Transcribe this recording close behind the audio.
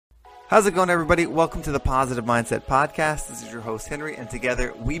How's it going, everybody? Welcome to the Positive Mindset Podcast. This is your host, Henry, and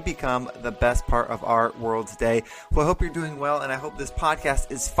together we become the best part of our world today. Well, I hope you're doing well, and I hope this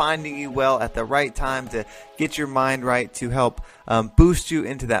podcast is finding you well at the right time to get your mind right, to help boost you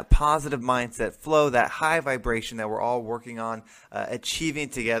into that positive mindset flow, that high vibration that we're all working on achieving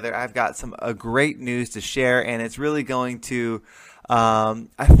together. I've got some great news to share, and it's really going to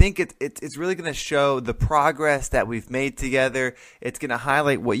I think it's really going to show the progress that we've made together. It's going to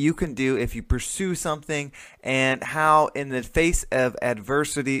highlight what you can do if you pursue something, and how in the face of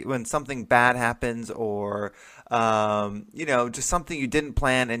adversity, when something bad happens or just something you didn't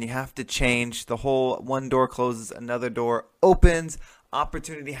plan and you have to change, the whole one door closes, another door opens.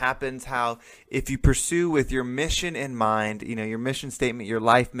 Opportunity happens, how if you pursue with your mission in mind, your mission statement, your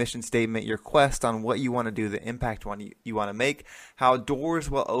life mission statement, your quest on what you want to do, the impact you want to make, how doors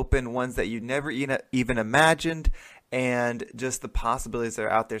will open, ones that you never even imagined, and just the possibilities that are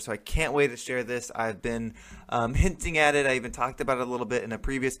out there. So I can't wait to share this. I've been hinting at it. I even talked about it a little bit in a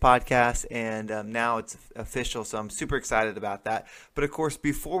previous podcast, and now it's official. So I'm super excited about that. But of course,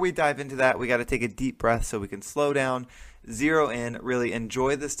 before we dive into that, we got to take a deep breath so we can slow down, zero in, really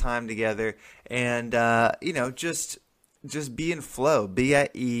enjoy this time together, and just be in flow, be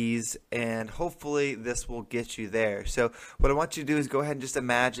at ease, and hopefully this will get you there. So what I want you to do is go ahead and just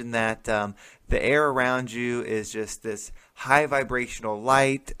imagine that the air around you is just this high vibrational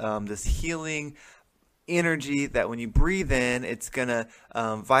light, this healing energy that when you breathe in, it's going to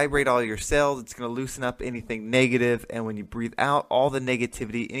vibrate all your cells. It's going to loosen up anything negative. And when you breathe out, all the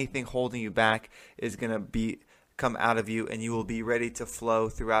negativity, anything holding you back is going to come out of you, and you will be ready to flow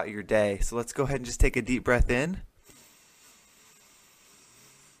throughout your day. So let's go ahead and just take a deep breath in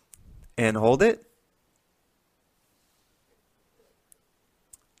and hold it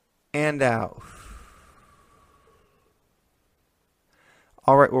and out.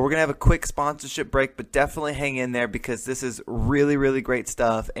 All right, well, we're going to have a quick sponsorship break, but definitely hang in there because this is really, really great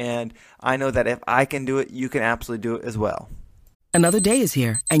stuff. And I know that if I can do it, you can absolutely do it as well. Another day is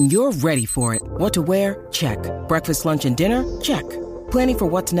here, and you're ready for it. What to wear? Check. Breakfast, lunch, and dinner? Check. Planning for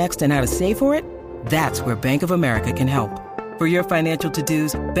what's next and how to save for it? That's where Bank of America can help. For your financial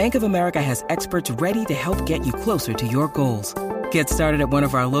to-dos, Bank of America has experts ready to help get you closer to your goals. Get started at one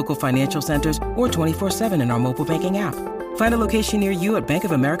of our local financial centers or 24/7 in our mobile banking app. Find a location near you at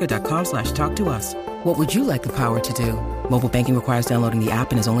bankofamerica.com/talktous. What would you like the power to do? Mobile banking requires downloading the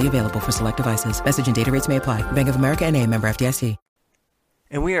app and is only available for select devices. Message and data rates may apply. Bank of America N.A., member FDIC.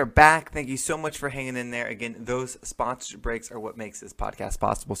 And we are back. Thank you so much for hanging in there. Again, those sponsorship breaks are what makes this podcast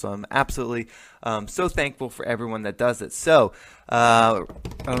possible. So I'm absolutely so thankful for everyone that does it. So I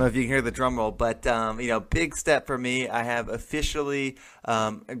don't know if you can hear the drum roll, but big step for me. I have officially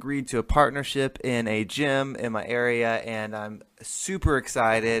agreed to a partnership in a gym in my area, and I'm super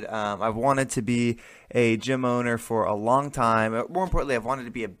excited. I've wanted to be a gym owner for a long time. More importantly, I've wanted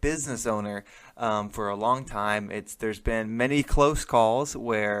to be a business owner for a long time. There's been many close calls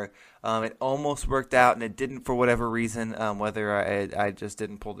where it almost worked out and it didn't for whatever reason, whether I just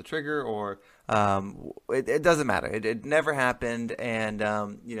didn't pull the trigger or it doesn't matter. It never happened,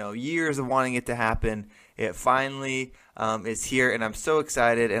 and years of wanting it to happen, it finally is here, and I'm so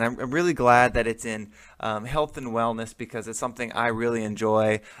excited, and I'm really glad that it's in health and wellness because it's something I really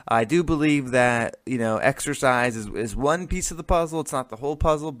enjoy. I do believe that exercise is one piece of the puzzle. It's not the whole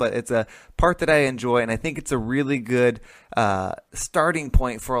puzzle, but it's a part that I enjoy, and I think it's a really good starting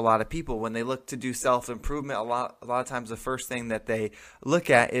point for a lot of people when they look to do self-improvement. A lot of times the first thing that they look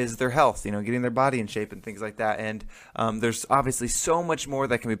at is their health, getting their body in shape and things like that. And there's obviously so much more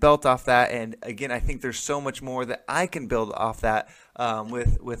that can be built off that. And again, I think there's so much more that I can build off that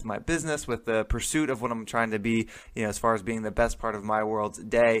with my business, with the pursuit of what I'm trying to be, as far as being the best part of my world's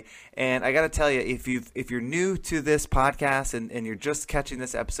day. And I got to tell you, if you're new to this podcast and you're just catching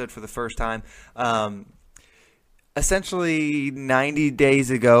this episode for the first time, essentially 90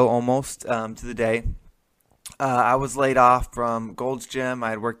 days ago, almost to the day, I was laid off from Gold's Gym. I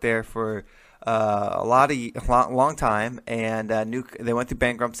had worked there for a long time, and they went through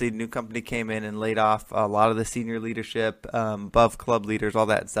bankruptcy. New company came in and laid off a lot of the senior leadership, above club leaders, all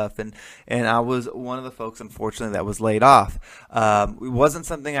that stuff, and I was one of the folks, unfortunately, that was laid off. It wasn't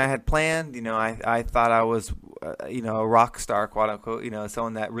something I had planned. I thought I was a rock star, quote unquote,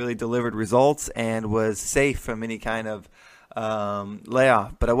 someone that really delivered results and was safe from any kind of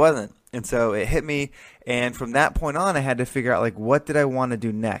layoff, but I wasn't. And so it hit me, and from that point on, I had to figure out, what did I want to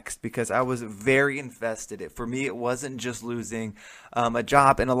do next? Because I was very invested. For me, it wasn't just losing a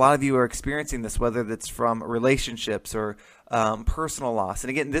job, and a lot of you are experiencing this, whether that's from relationships or personal loss. And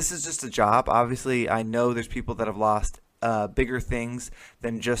again, this is just a job. Obviously, I know there's people that have lost bigger things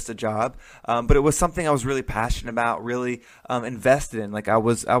than just a job. But it was something I was really passionate about, really invested in. Like I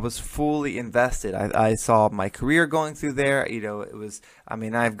was fully invested. I saw my career going through there.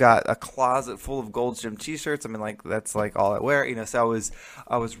 I've got a closet full of Gold's Gym t-shirts. That's like all I wear, so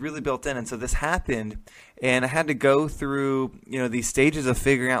I was really built in. And so this happened, and I had to go through, these stages of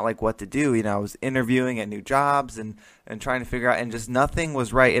figuring out like what to do. I was interviewing at new jobs and trying to figure out, and just nothing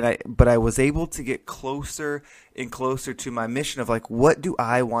was right. But I was able to get closer and closer to my mission of like, what do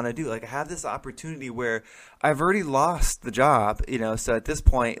I want to do? Like I have this opportunity where I've already lost the job, so at this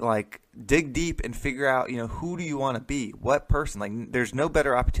point, like dig deep and figure out, who do you want to be? What person? Like there's no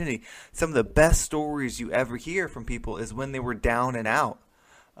better opportunity. Some of the best stories you ever hear from people is when they were down and out.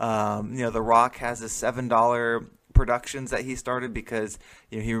 The Rock has his $7 productions that he started because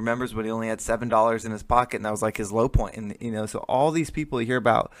he remembers when he only had $7 in his pocket, and that was like his low point. And so all these people you hear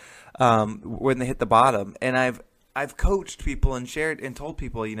about when they hit the bottom, and I've coached people and shared and told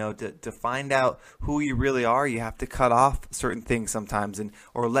people, to find out who you really are, you have to cut off certain things sometimes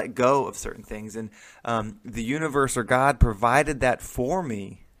or let go of certain things. And the universe or God provided that for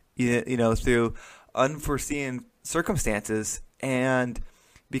me, through unforeseen circumstances. And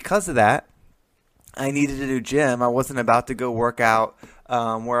because of that, I needed a new gym. I wasn't about to go work out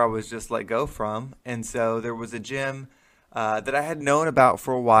where I was just let go from. And so there was a gym that I had known about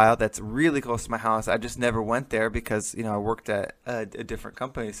for a while that's really close to my house. I just never went there because, I worked at a different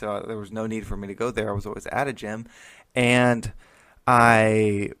company, so there was no need for me to go there. I was always at a gym. And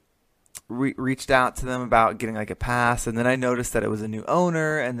I reached out to them about getting like a pass, and then I noticed that it was a new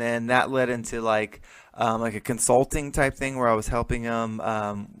owner, and then that led into like a consulting type thing where I was helping them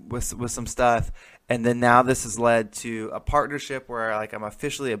with some stuff. And then now this has led to a partnership where like I'm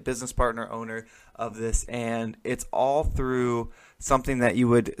officially a business partner owner of this, and it's all through something that you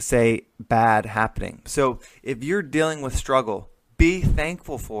would say bad happening. So if you're dealing with struggle, be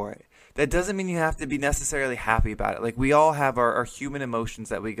thankful for it. That doesn't mean you have to be necessarily happy about it. Like we all have our human emotions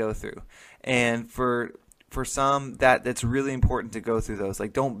that we go through, and for some that's really important to go through those.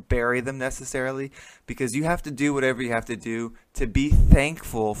 Like don't bury them necessarily, because you have to do whatever you have to do to be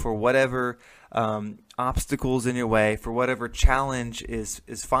thankful for whatever obstacles in your way, for whatever challenge is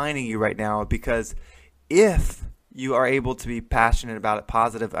finding you right now. Because if you are able to be passionate about it,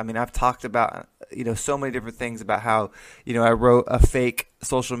 positive. I've talked about, so many different things about how, I wrote a fake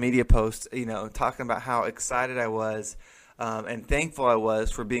social media post, talking about how excited I was and thankful I was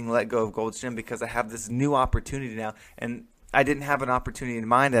for being let go of Gold's Gym because I have this new opportunity now. And I didn't have an opportunity in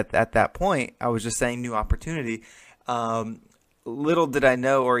mind at that point. I was just saying new opportunity. Little did I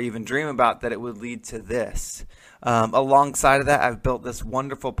know or even dream about that it would lead to this. Alongside of that, I've built this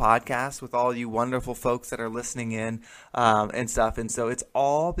wonderful podcast with all you wonderful folks that are listening in and stuff. And so it's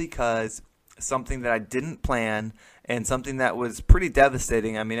all because something that I didn't plan and something that was pretty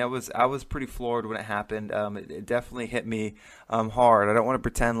devastating. I was pretty floored when it happened. It definitely hit me hard. I don't want to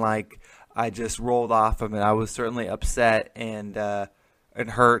pretend like I just rolled off of it. I was certainly upset and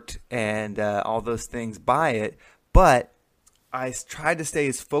hurt and all those things by it. But I tried to stay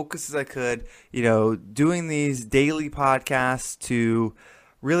as focused as I could, doing these daily podcasts to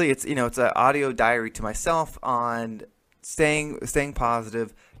really, it's an audio diary to myself on staying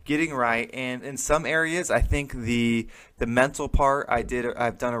positive, getting right. And in some areas, I think the mental part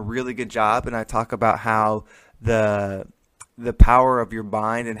I've done a really good job. And I talk about how the power of your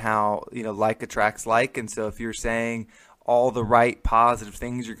mind and how, like attracts like. And so if you're saying all the right positive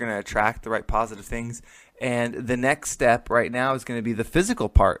things, you're going to attract the right positive things. And the next step right now is going to be the physical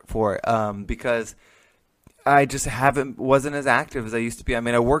part for it, because I just wasn't as active as I used to be.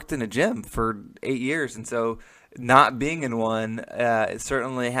 I worked in a gym for 8 years, and so not being in one, it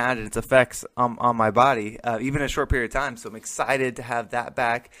certainly had its effects on my body, even in a short period of time. So I'm excited to have that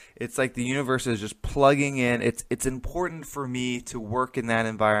back. It's like the universe is just plugging in. It's important for me to work in that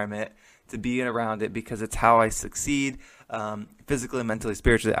environment, to be around it, because it's how I succeed. Physically, mentally,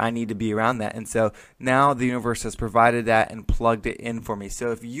 spiritually, I need to be around that. And so now the universe has provided that and plugged it in for me.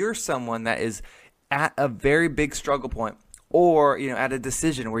 So if you're someone that is at a very big struggle point, or at a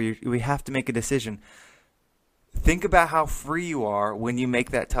decision where we have to make a decision, think about how free you are when you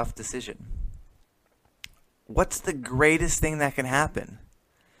make that tough decision. What's the greatest thing that can happen?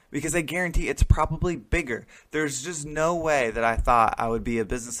 Because I guarantee it's probably bigger. There's just no way that I thought I would be a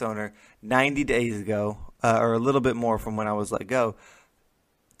business owner 90 days ago, or a little bit more from when I was let go,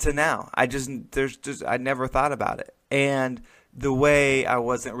 to now. I never thought about it. And the way I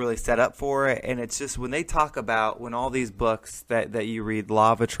wasn't really set up for it. And it's just when they talk about, when all these books that you read,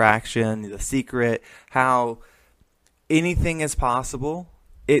 Law of Attraction, The Secret, how anything is possible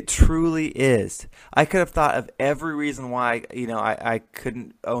It truly is. I could have thought of every reason why, I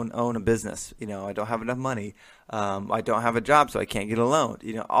couldn't own a business. I don't have enough money. I don't have a job, so I can't get a loan.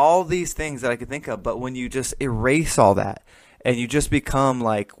 All these things that I could think of. But when you just erase all that and you just become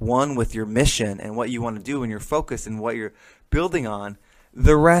like one with your mission and what you want to do and your focus and what you're building on,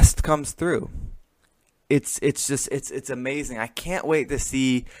 the rest comes through. It's amazing. I can't wait to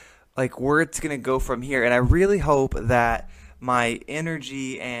see like where it's going to go from here. And I really hope that my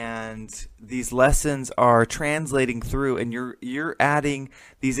energy and these lessons are translating through, and you're adding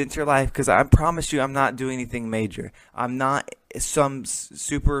these into your life, because I promise you I'm not doing anything major. I'm not some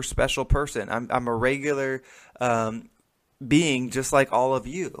super special person. I'm a regular being just like all of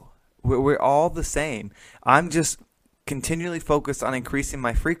you. We're all the same. I'm just continually focused on increasing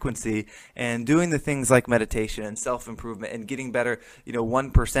my frequency and doing the things like meditation and self-improvement and getting better,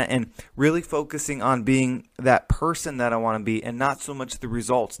 1%, and really focusing on being that person that I want to be and not so much the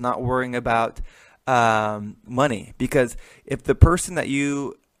results, not worrying about money. Because if the person that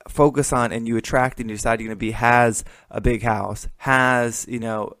you focus on and you attract and you decide you're going to be has a big house, has,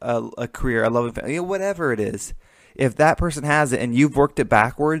 a career, a loving family, whatever it is, if that person has it and you've worked it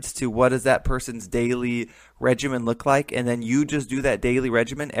backwards to what does that person's daily regimen look like, and then you just do that daily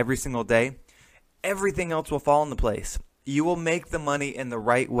regimen every single day, everything else will fall into place. You will make the money in the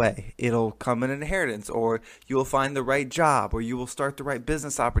right way. It'll come in an inheritance, or you will find the right job, or you will start the right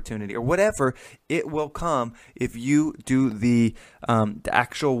business opportunity, or whatever. It will come if you do the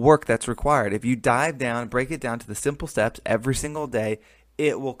actual work that's required. If you dive down, break it down to the simple steps every single day,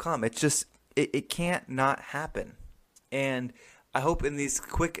 it will come. It's just, it can't not happen. And I hope in these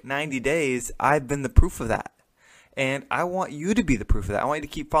quick 90 days, I've been the proof of that. And I want you to be the proof of that. I want you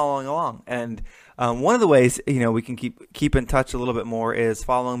to keep following along. And one of the ways, we can keep in touch a little bit more is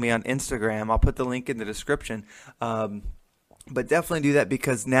following me on Instagram. I'll put the link in the description. But definitely do that,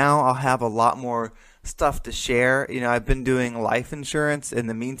 because now I'll have a lot more stuff to share. I've been doing life insurance in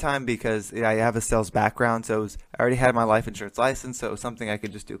the meantime because I have a sales background. So I already had my life insurance license. So it was something I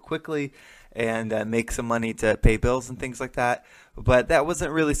could just do quickly and make some money to pay bills and things like that. But that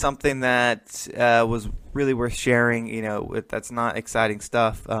wasn't really something that was really worth sharing. That's not exciting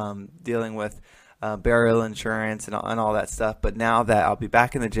stuff, dealing with burial insurance and all that stuff. But now that I'll be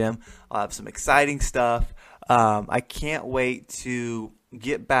back in the gym, I'll have some exciting stuff. I can't wait to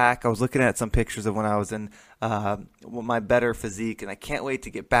get back. I was looking at some pictures of when I was in my better physique, and I can't wait to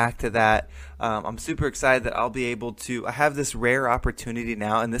get back to that. I'm super excited that I'll be able to. I have this rare opportunity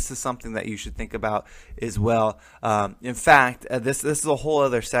now, and this is something that you should think about as well. In fact, this is a whole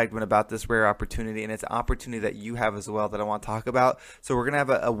other segment about this rare opportunity, and it's an opportunity that you have as well that I want to talk about. So we're going to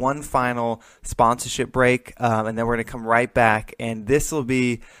have a one final sponsorship break, and then we're going to come right back, and this will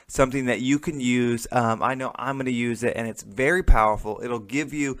be something that you can use. I know I'm going to use it, and it's very powerful. It'll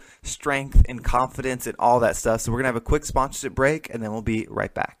give you strength and confidence and all that stuff. So we're going to have a quick sponsorship break, and then we'll be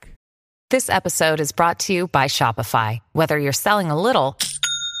right back. This episode is brought to you by Shopify. Whether you're selling a little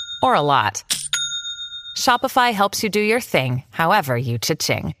or a lot, Shopify helps you do your thing, however you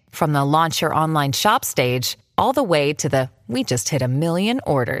cha-ching. From the launch your online shop stage, all the way to the we just hit 1 million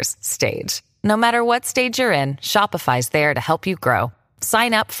orders stage. No matter what stage you're in, Shopify's there to help you grow.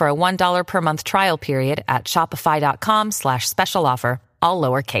 Sign up for a $1 per month trial period at shopify.com/special offer, all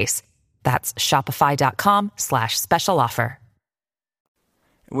lowercase. That's shopify.com/special offer.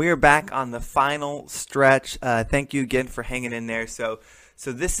 We are back on the final stretch. Thank you again for hanging in there. So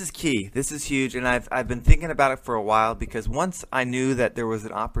this is key. This is huge, and I've been thinking about it for a while, because once I knew that there was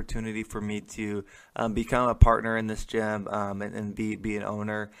an opportunity for me to become a partner in this gym and be an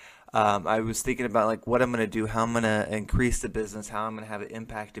owner, I was thinking about like what I'm going to do, how I'm going to increase the business, how I'm going to have an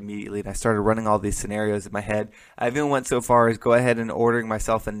impact immediately. And I started running all these scenarios in my head. I even went so far as go ahead and ordering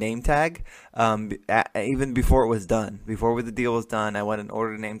myself a name tag. Even before it was done, before the deal was done, I went and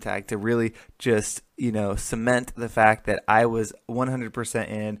ordered a name tag to really just, cement the fact that I was 100%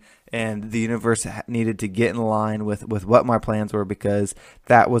 in, and the universe needed to get in line with what my plans were, because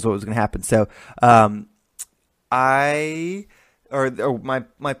that was what was going to happen. So, my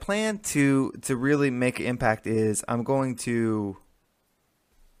plan to really make an impact is I'm going to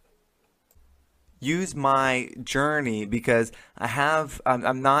use my journey, because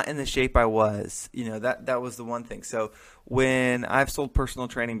I'm not in the shape I was. That was the one thing. So when I've sold personal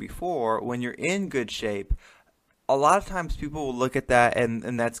training before, when you're in good shape, a lot of times people will look at that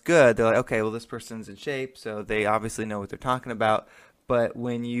and that's good. They're like, okay, well, this person's in shape, so they obviously know what they're talking about. But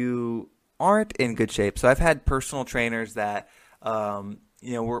when you aren't in good shape, so I've had personal trainers that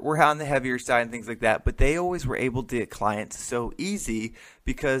we're on the heavier side and things like that, but they always were able to get clients so easy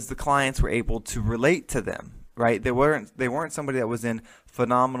because the clients were able to relate to them, right? They weren't somebody that was in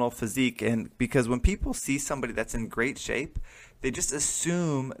phenomenal physique. And because when people see somebody that's in great shape, they just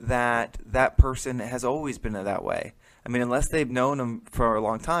assume that that person has always been that way. I mean, unless they've known them for a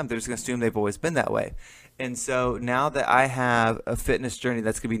long time, they're just going to assume they've always been that way. And so now that I have a fitness journey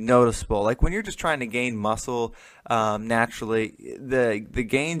that's going to be noticeable, like when you're just trying to gain muscle naturally, the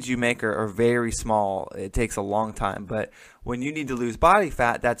gains you make are very small. It takes a long time. But when you need to lose body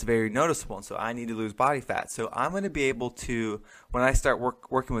fat, that's very noticeable. And so I need to lose body fat. So I'm going to be able to, when I start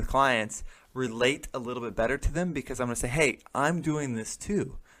working with clients, relate a little bit better to them, because I'm going to say, hey, I'm doing this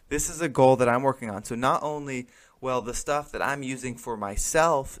too. This is a goal that I'm working on. So not only, well, the stuff that I'm using for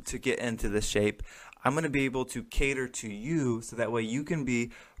myself to get into this shape, I'm going to be able to cater to you so that way you can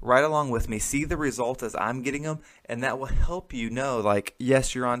be right along with me, see the results as I'm getting them, and that will help you know, like,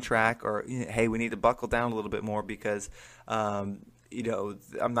 yes, you're on track, or, hey, we need to buckle down a little bit more because, I'm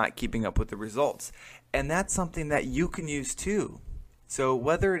not keeping up with the results. And that's something that you can use too. So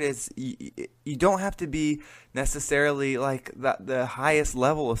whether it is, you don't have to be necessarily like the highest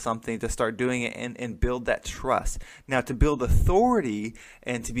level of something to start doing it and build that trust. Now, to build authority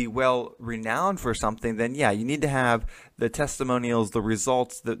and to be well renowned for something, then yeah, you need to have the testimonials, the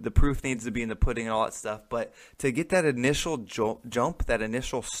results, the proof needs to be in the pudding and all that stuff. But to get that initial jump, that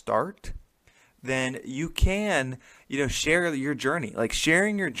initial start, then you can, share your journey. Like,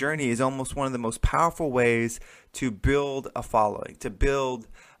 sharing your journey is almost one of the most powerful ways to build a following, to build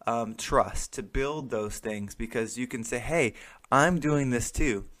trust, to build those things, because you can say, hey, I'm doing this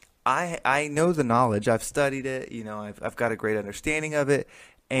too. I know the knowledge. I've studied it. I've got a great understanding of it,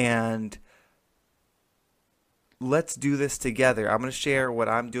 and let's do this together. I'm going to share what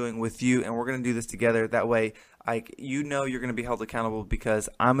I'm doing with you, and we're going to do this together. That way, you're going to be held accountable, because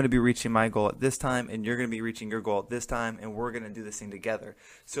I'm going to be reaching my goal at this time, and you're going to be reaching your goal at this time, and we're going to do this thing together.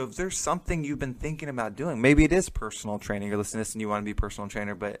 So if there's something you've been thinking about doing, maybe it is personal training. You're listening to this and you want to be a personal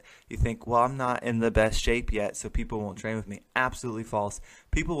trainer, but you think, well, I'm not in the best shape yet, so people won't train with me. Absolutely false.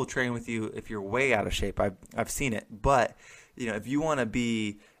 People will train with you if you're way out of shape. I've seen it. But if you want to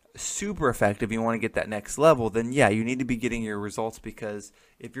be super effective, you want to get that next level, then yeah, you need to be getting your results, because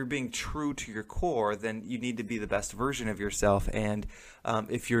if you're being true to your core, then you need to be the best version of yourself. And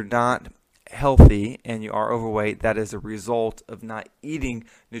if you're not healthy and you are overweight, that is a result of not eating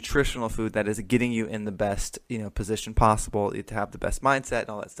nutritional food that is getting you in the best position possible to have the best mindset and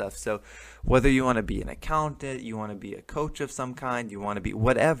all that stuff. So whether you want to be an accountant, you want to be a coach of some kind, you want to be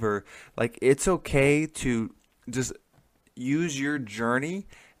whatever, like, it's okay to just use your journey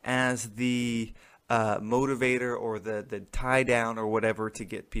as the motivator or the tie down or whatever to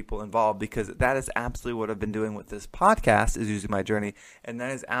get people involved, because that is absolutely what I've been doing with this podcast, is using my journey. And that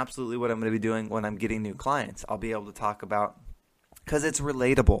is absolutely what I'm going to be doing when I'm getting new clients. I'll be able to talk about, because it's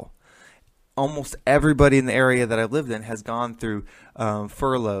relatable. Almost everybody in the area that I've lived in has gone through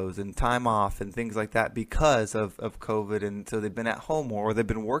furloughs and time off and things like that because of COVID. And so they've been at home more, or they've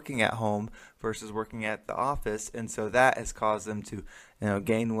been working at home versus working at the office. And so that has caused them to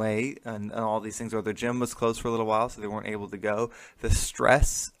gain weight and all these things. Or their gym was closed for a little while, so they weren't able to go. The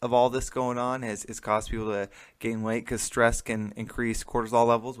stress of all this going on has caused people to gain weight, because stress can increase cortisol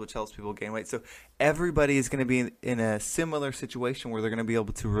levels, which helps people gain weight. So everybody is going to be in a similar situation where they're going to be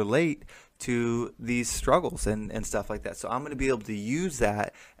able to relate to these struggles and stuff like that. So I'm going to be able to use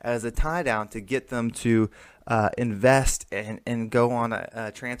that as a tie down to get them to invest and go on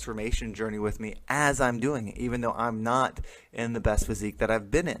a transformation journey with me as I'm doing it, even though I'm not in the best physique that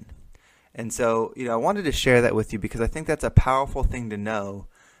I've been in. And so, I wanted to share that with you, because I think that's a powerful thing to know,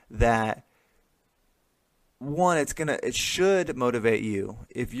 that one, it should motivate you.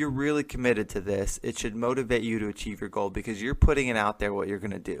 If you're really committed to this, it should motivate you to achieve your goal, because you're putting it out there what you're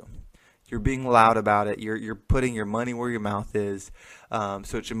going to do. You're being loud about it. You're putting your money where your mouth is.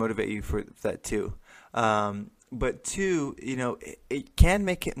 So it should motivate you for that too. But two, it can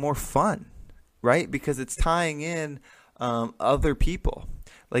make it more fun, right? Because it's tying in other people.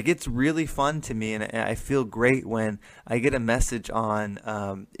 Like, it's really fun to me, and I feel great when I get a message on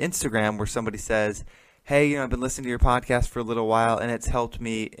Instagram where somebody says, hey, I've been listening to your podcast for a little while, and it's helped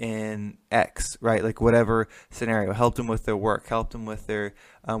me in X, right? Like, whatever scenario, helped them with their work, helped them with their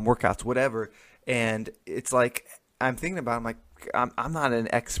workouts, whatever. And it's like, I'm thinking about it, I'm like, I'm not an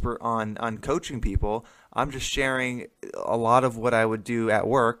expert on coaching people. I'm just sharing a lot of what I would do at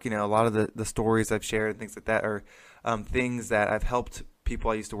work. A lot of the stories I've shared and things like that are things that I've helped people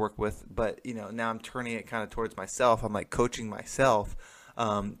I used to work with. But, now I'm turning it kind of towards myself. I'm like coaching myself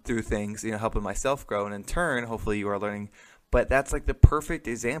through things, helping myself grow. And in turn, hopefully you are learning. But that's like the perfect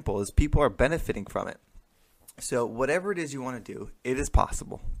example, is people are benefiting from it. So whatever it is you want to do, it is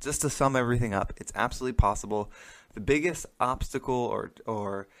possible. Just to sum everything up, it's absolutely possible. The biggest obstacle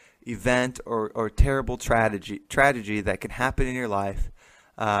or event or terrible tragedy that can happen in your life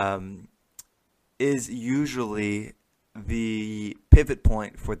is usually the pivot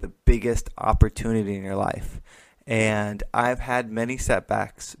point for the biggest opportunity in your life. And I've had many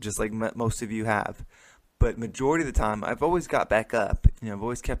setbacks, just like most of you have. But majority of the time, I've always got back up. I've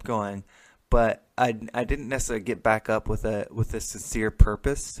always kept going. But I didn't necessarily get back up with a sincere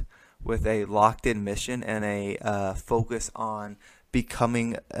purpose, with a locked-in mission and a focus on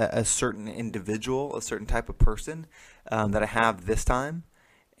becoming a certain individual, a certain type of person that I have this time.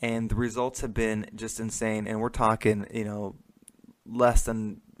 And the results have been just insane. And we're talking, less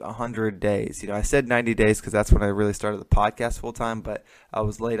than 100 days. I said 90 days because that's when I really started the podcast full time, but I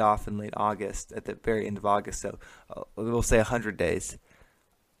was laid off in late August, at the very end of August. So we'll say 100 days.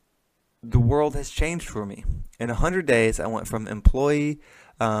 The world has changed for me. In 100 days, I went from employee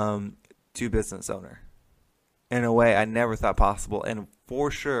to business owner in a way I never thought possible, and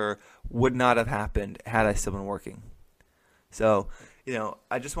for sure would not have happened had I still been working. So,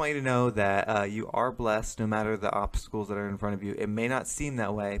 I just want you to know that you are blessed no matter the obstacles that are in front of you. It may not seem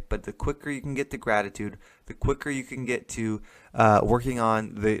that way, but the quicker you can get to gratitude, the quicker you can get to working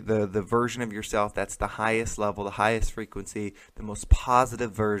on the version of yourself that's the highest level, the highest frequency, the most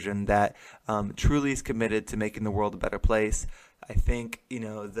positive version that truly is committed to making the world a better place. I think,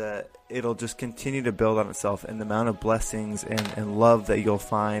 it'll just continue to build on itself, and the amount of blessings and love that you'll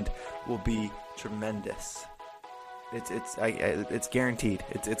find will be tremendous. It's guaranteed.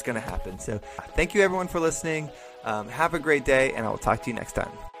 It's going to happen. So thank you everyone for listening. Have a great day, and I will talk to you next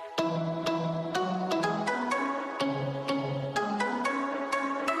time.